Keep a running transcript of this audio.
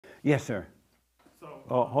Yes, sir. So,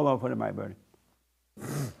 Oh, hold on for the mic, buddy.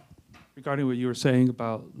 regarding what you were saying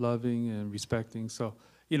about loving and respecting, so,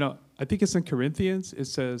 I think it's in Corinthians, it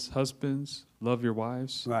says, husbands, love your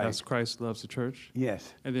wives Right. as Christ loves the church.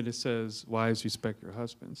 Yes. And then it says, wives, respect your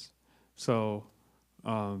husbands. So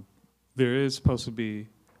there is supposed to be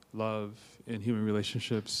love in human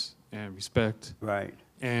relationships and respect Right.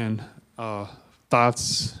 and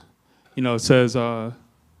thoughts. It says, I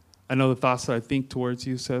know the thoughts that I think towards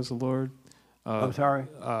you, says the Lord. I'm sorry?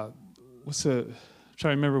 What's the, I'm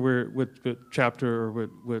trying to remember what chapter or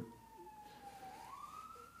what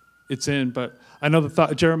it's in, but I know the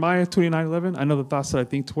thought, Jeremiah 29:11, I know the thoughts that I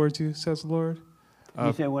think towards you, says the Lord.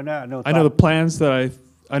 You said what now? No I know the thought. plans that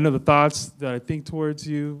I know the thoughts that I think towards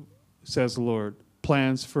you, says the Lord.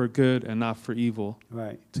 Plans for good and not for evil,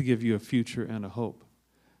 Right. to give you a future and a hope.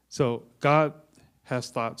 So God has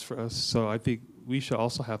thoughts for us. So I think we should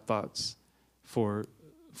also have thoughts for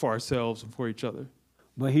ourselves and for each other.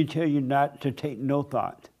 But he tell you not to take no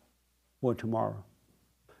thought for tomorrow.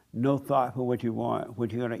 No thought for what you want,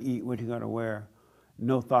 what you're going to eat, what you're going to wear.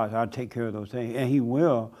 No thoughts. I'll take care of those things. And he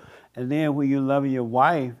will. And then when you're loving your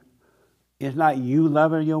wife, it's not you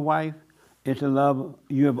loving your wife. It's a love,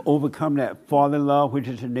 you have overcome that fallen love, which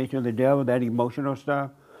is the nature of the devil, that emotional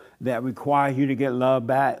stuff that requires you to get love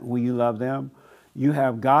back when you love them. You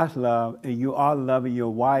have God's love, and you are loving your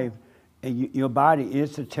wife, and your body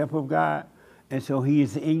is the temple of God. And so he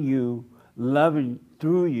is in you, loving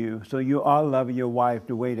through you. So you are loving your wife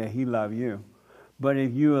the way that he loved you. But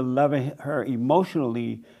if you are loving her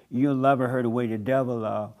emotionally, you're loving her the way the devil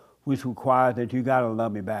loves, which requires that you got to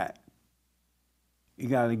love me back. You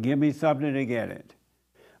got to give me something to get it.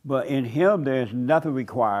 But in him, there's nothing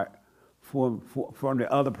required from the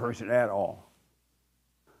other person at all,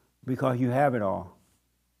 because you have it all.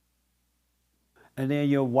 And then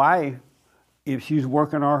your wife, if she's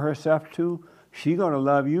working on herself too, she's going to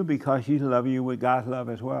love you because she's loving you with God's love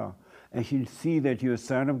as well. And she see that you're a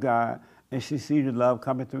son of God, and she see the love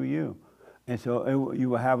coming through you. And so you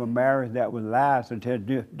will have a marriage that will last until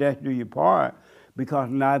death do you part, because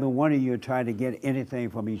neither one of you are trying to get anything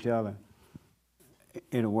from each other.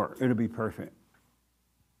 It'll work. It'll be perfect.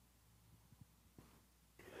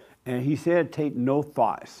 And he said, take no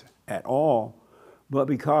thoughts at all. But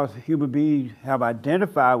because human beings have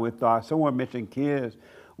identified with thoughts, someone mentioned kids,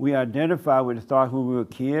 we identify with the thoughts when we were a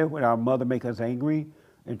kid, when our mother make us angry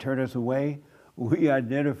and turn us away. We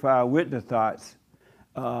identify with the thoughts.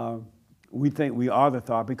 We think we are the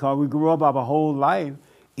thought because we grew up our whole life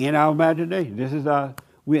in our imagination. This is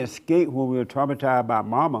we escaped when we were traumatized by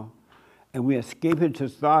mama, and we escaped into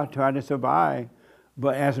thought trying to survive.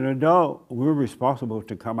 But as an adult, we're responsible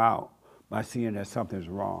to come out by seeing that something's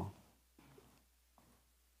wrong.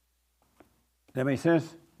 That make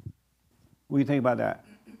sense? What do you think about that?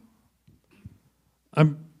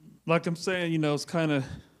 I'm saying, it's kind of,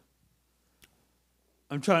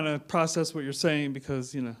 I'm trying to process what you're saying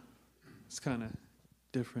because, it's kind of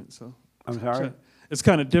different. So I'm sorry? It's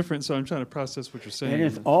kind of different, so I'm trying to process what you're saying. And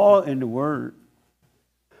it's all in the Word.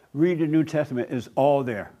 Read the New Testament, it's all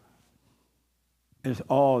there. It's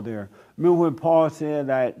all there. Remember when Paul said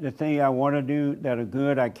that the thing I want to do that are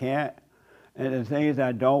good, I can't, and the things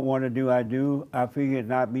I don't want to do, I do. I figure it's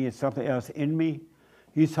not me, it's something else in me.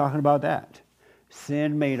 He's talking about that.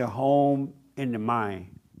 Sin made a home in the mind.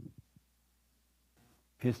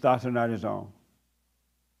 His thoughts are not his own.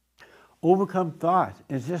 Overcome thoughts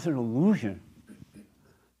is just an illusion.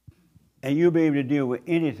 And you'll be able to deal with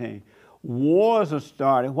anything. Wars are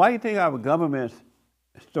started. Why do you think our governments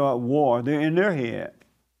start war? They're in their head.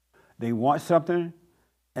 They want something,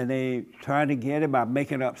 and they try to get it by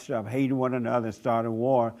making up stuff, hating one another, starting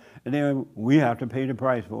war, and then we have to pay the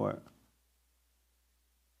price for it.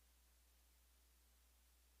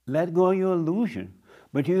 Let go of your illusion.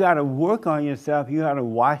 But you got to work on yourself. You got to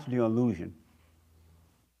watch the illusion.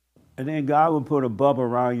 And then God will put a bubble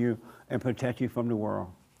around you and protect you from the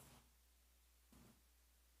world.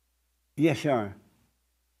 Yes, Sean.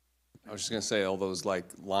 I was just gonna say all those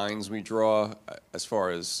lines we draw as far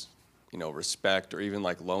as respect or even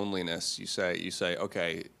loneliness. You say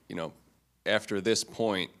okay, after this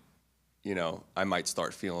point, I might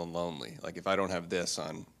start feeling lonely. Like if I don't have this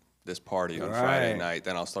on this party on Friday night,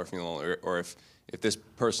 then I'll start feeling lonely. Or if this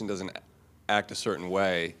person doesn't act a certain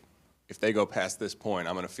way, if they go past this point,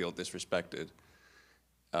 I'm gonna feel disrespected.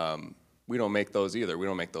 We don't make those either. We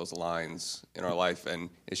don't make those lines in our life, and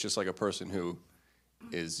it's just like a person who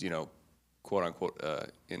is, quote unquote,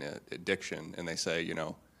 in an addiction, and they say,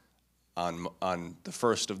 on the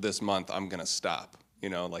first of this month, I'm gonna stop. They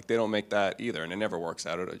don't make that either, and it never works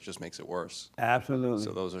out. It just makes it worse. Absolutely.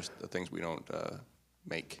 So those are the things we don't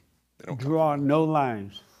make. don't Draw no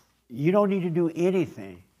lines. You don't need to do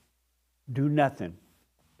anything. Do nothing.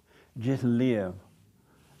 Just live.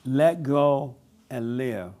 Let go and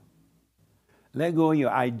live. Let go of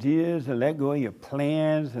your ideas and let go of your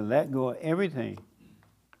plans and let go of everything.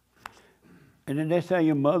 And then they say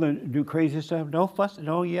your mother do crazy stuff. Don't fuss,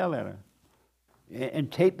 don't yell at her.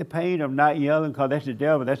 And take the pain of not yelling, because that's the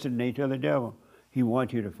devil. That's the nature of the devil. He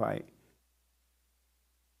wants you to fight.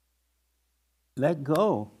 Let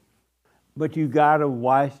go. But you got to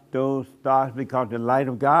watch those thoughts, because the light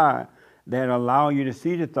of God that allow you to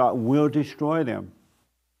see the thought will destroy them.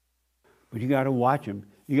 But you got to watch them.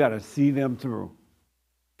 You got to see them through.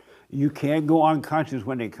 You can't go unconscious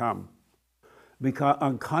when they come, because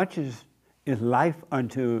unconscious is life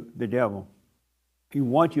unto the devil. He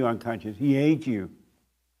wants you unconscious. He hates you,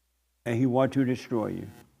 and he wants to destroy you.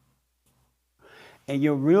 And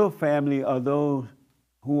your real family are those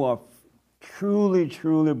who are truly,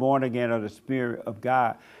 truly born again of the Spirit of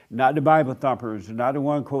God. Not the Bible thumpers, not the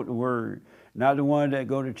one quote the word, not the one that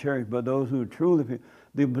go to church, but those who truly.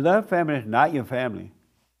 The blood family is not your family.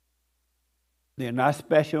 They're not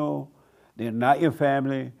special. They're not your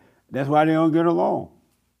family. That's why they don't get along,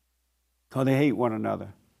 because they hate one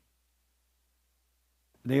another.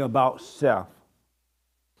 They're about self.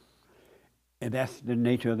 And that's the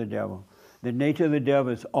nature of the devil. The nature of the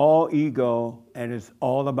devil is all ego, and it's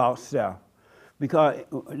all about self. Because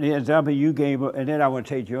the example you gave, and then I want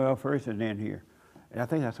to take Joel first and then here. And I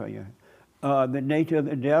think that's what you. The nature of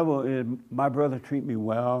the devil is, my brother treat me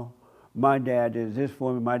well. My dad did this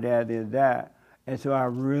for me. My dad did that. And so I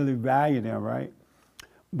really value them, right?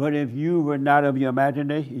 But if you were not of your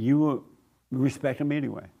imagination, you would respect them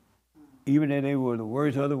anyway. Even if they were the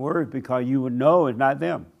worst of the worst, because you would know it's not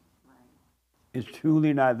them. It's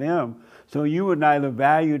truly not them. So you would neither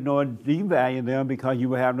value nor devalue them, because you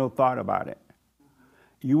would have no thought about it.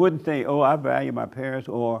 You wouldn't think, oh, I value my parents,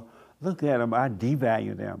 or look at them, I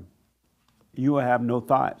devalue them. You would have no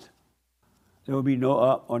thoughts. There would be no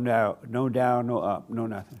up or down, no down, no up, no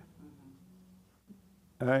nothing.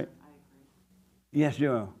 All right? Yes,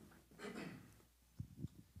 Joe.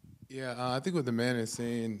 Yeah, I think what the man is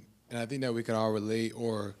saying, and I think that we can all relate,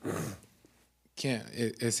 or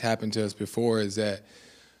it's happened to us before, is that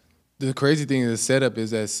the crazy thing of the setup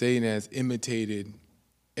is that Satan has imitated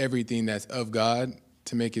everything that's of God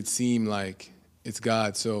to make it seem like it's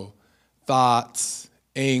God. So thoughts,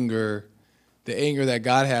 anger, the anger that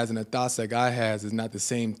God has and the thoughts that God has is not the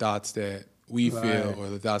same thoughts that we feel or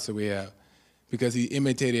the thoughts that we have. Because he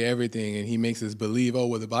imitated everything, and he makes us believe, oh,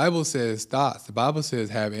 well, the Bible says thoughts. The Bible says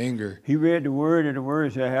have anger. He read the word, and the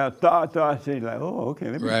word said have thoughts. He's like, oh, okay,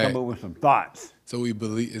 let me come up with some thoughts. So we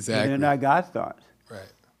believe, exactly. And they're not God's thoughts. Right.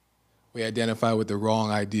 We identify with the wrong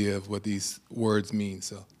idea of what these words mean.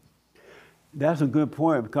 So that's a good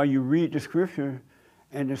point, because you read the scripture,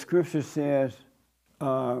 and the scripture says,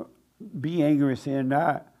 be angry and sin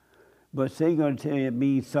not. But Satan's going to tell you it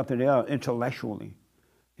means something else intellectually.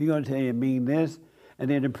 He's going to tell you it means this, and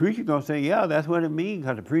then the preacher's going to say, yeah, that's what it means,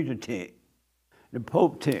 because the preacher ticked. The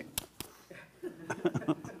Pope ticked.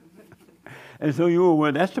 And so you were,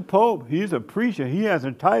 well, that's the Pope. He's a preacher. He has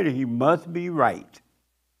a title. He must be right.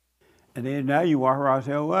 And then now you walk around and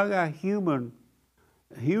say, well, I got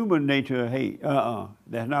human nature of hate.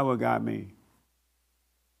 That's not what God means.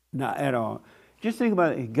 Not at all. Just think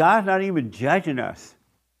about it. God's not even judging us.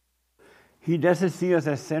 He doesn't see us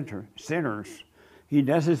as sinners. He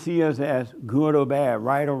doesn't see us as good or bad,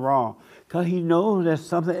 right or wrong, because he knows that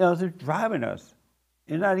something else is driving us.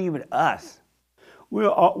 It's not even us.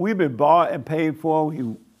 We've been bought and paid for.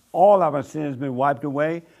 All of our sins been wiped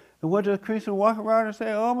away. And what does a Christian walk around and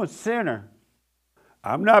say? Oh, I'm a sinner.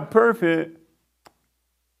 I'm not perfect.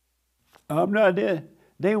 I'm not this.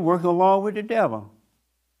 They work along with the devil.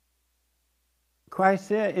 Christ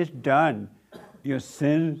said, it's done. Your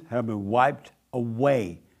sins have been wiped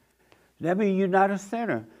away. That means you're not a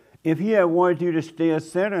sinner. If he had wanted you to stay a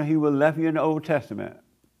sinner, he would have left you in the Old Testament.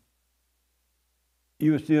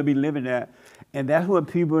 You would still be living that. And that's what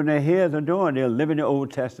people in their heads are doing. They're living the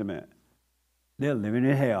Old Testament. They're living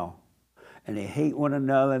in hell. And they hate one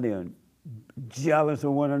another. They're jealous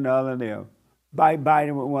of one another. They're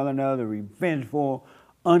biting with one another, revengeful,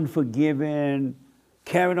 unforgiving,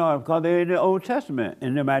 carrying on, because they're in the Old Testament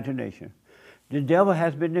in their imagination. The devil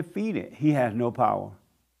has been defeated. He has no power.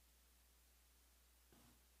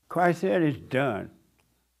 Christ said it's done.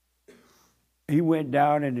 He went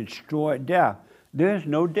down and destroyed death. There's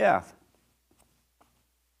no death,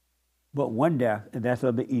 but one death, and that's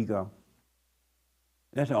of the ego.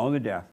 That's the only death.